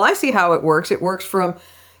 oh, well, I see how it works. It works from,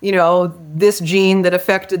 this gene that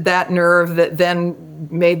affected that nerve that then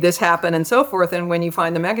made this happen and so forth. And when you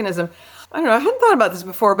find the mechanism, I don't know, I hadn't thought about this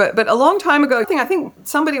before, but a long time ago, I think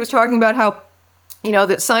somebody was talking about how,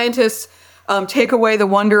 that scientists take away the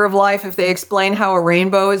wonder of life if they explain how a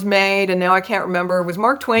rainbow is made. And now I can't remember. Was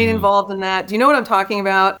Mark Twain involved in that? Do you know what I'm talking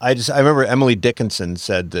about? I remember Emily Dickinson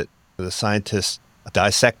said that the scientists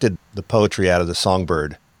dissected the poetry out of the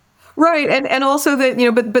songbird. Right. And also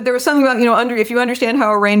that, but there was something about, if you understand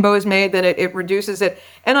how a rainbow is made, then it reduces it.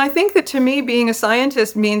 And I think that to me, being a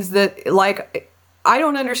scientist means that, like, I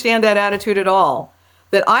don't understand that attitude at all.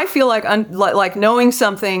 That I feel like knowing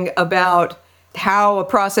something about how a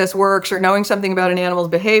process works or knowing something about an animal's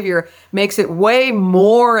behavior makes it way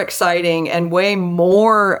more exciting and way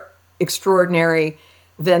more extraordinary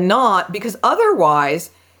than not, because otherwise,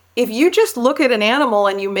 if you just look at an animal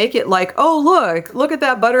and you make it like, oh, look at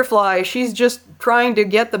that butterfly, she's just trying to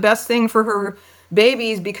get the best thing for her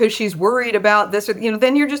babies because she's worried about this,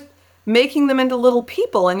 then you're just making them into little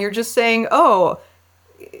people and you're just saying, oh,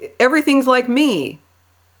 everything's like me.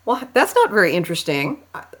 Well, that's not very interesting.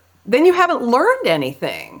 Then you haven't learned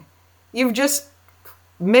anything. You've just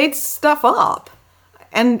made stuff up.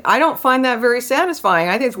 And I don't find that very satisfying.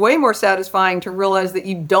 I think it's way more satisfying to realize that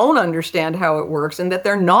you don't understand how it works and that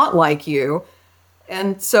they're not like you.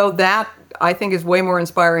 And so that, I think, is way more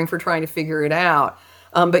inspiring for trying to figure it out.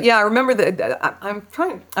 But yeah, I remember that I'm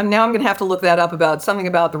going to have to look that up about something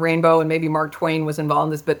about the rainbow, and maybe Mark Twain was involved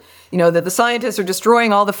in this, but that the scientists are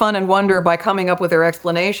destroying all the fun and wonder by coming up with their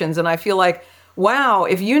explanations. And I feel like, wow,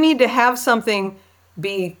 if you need to have something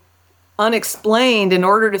be unexplained in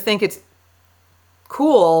order to think it's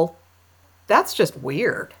cool, that's just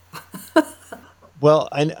weird. Well,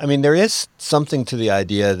 I mean, there is something to the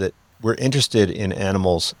idea that we're interested in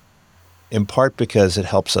animals in part because it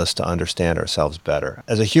helps us to understand ourselves better.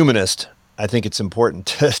 As a humanist, I think it's important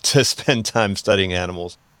to spend time studying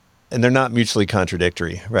animals. And they're not mutually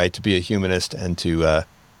contradictory, right? To be a humanist and to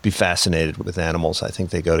be fascinated with animals, I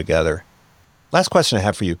think they go together. Last question I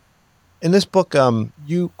have for you. In this book,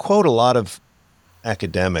 you quote a lot of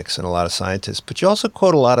academics and a lot of scientists, but you also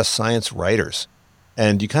quote a lot of science writers,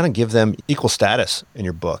 and you kind of give them equal status in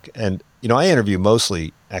your book. And, I interview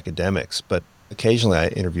mostly academics, but occasionally I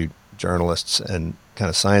interview journalists and kind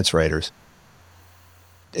of science writers.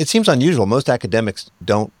 It seems unusual. Most academics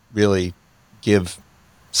don't really give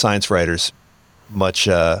science writers much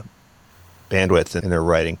bandwidth in their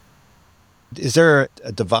writing. Is there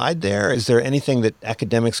a divide there? Is there anything that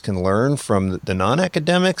academics can learn from the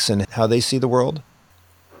non-academics and how they see the world?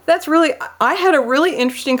 I had a really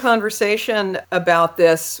interesting conversation about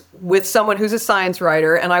this with someone who's a science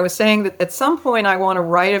writer, and I was saying that at some point I want to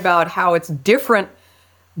write about how it's different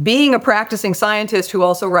being a practicing scientist who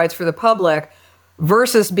also writes for the public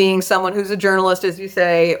versus being someone who's a journalist, as you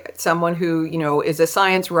say, someone who, is a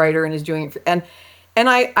science writer and is doing it. And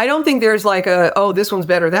I don't think there's like this one's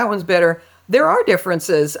better, that one's better. There are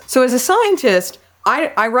differences. So as a scientist,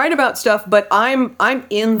 I write about stuff, but I'm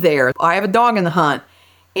in there. I have a dog in the hunt,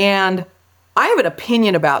 and I have an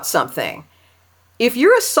opinion about something. If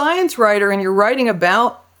you're a science writer and you're writing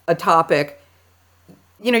about a topic,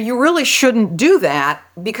 you really shouldn't do that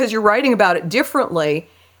because you're writing about it differently.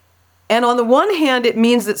 And on the one hand, it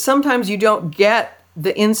means that sometimes you don't get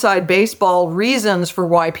the inside baseball reasons for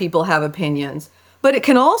why people have opinions. But it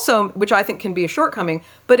can also, which I think can be a shortcoming,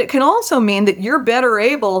 but it can also mean that you're better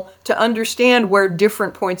able to understand where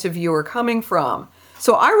different points of view are coming from.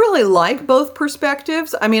 So I really like both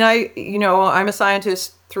perspectives. I mean, I'm a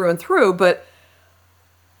scientist through and through, but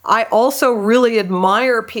I also really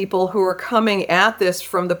admire people who are coming at this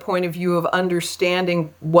from the point of view of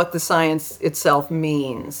understanding what the science itself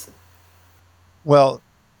means. Well,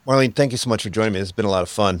 Marlene, thank you so much for joining me. It's been a lot of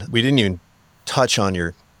fun. We didn't even touch on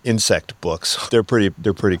your insect books. They're pretty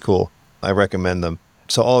cool. I recommend them.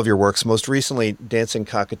 So all of your works, most recently Dancing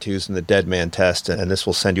Cockatoos and the Dead Man Test, and this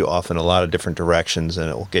will send you off in a lot of different directions, and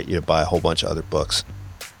it will get you to buy a whole bunch of other books.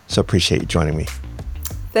 So appreciate you joining me.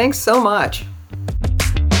 Thanks so much.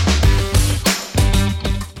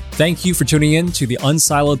 Thank you for tuning in to the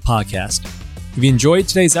Unsiloed podcast. If you enjoyed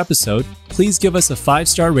today's episode, please give us a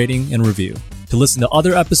 5-star rating and review. To listen to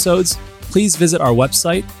other episodes, please visit our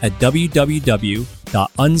website at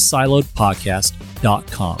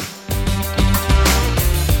www.unsiloedpodcast.com.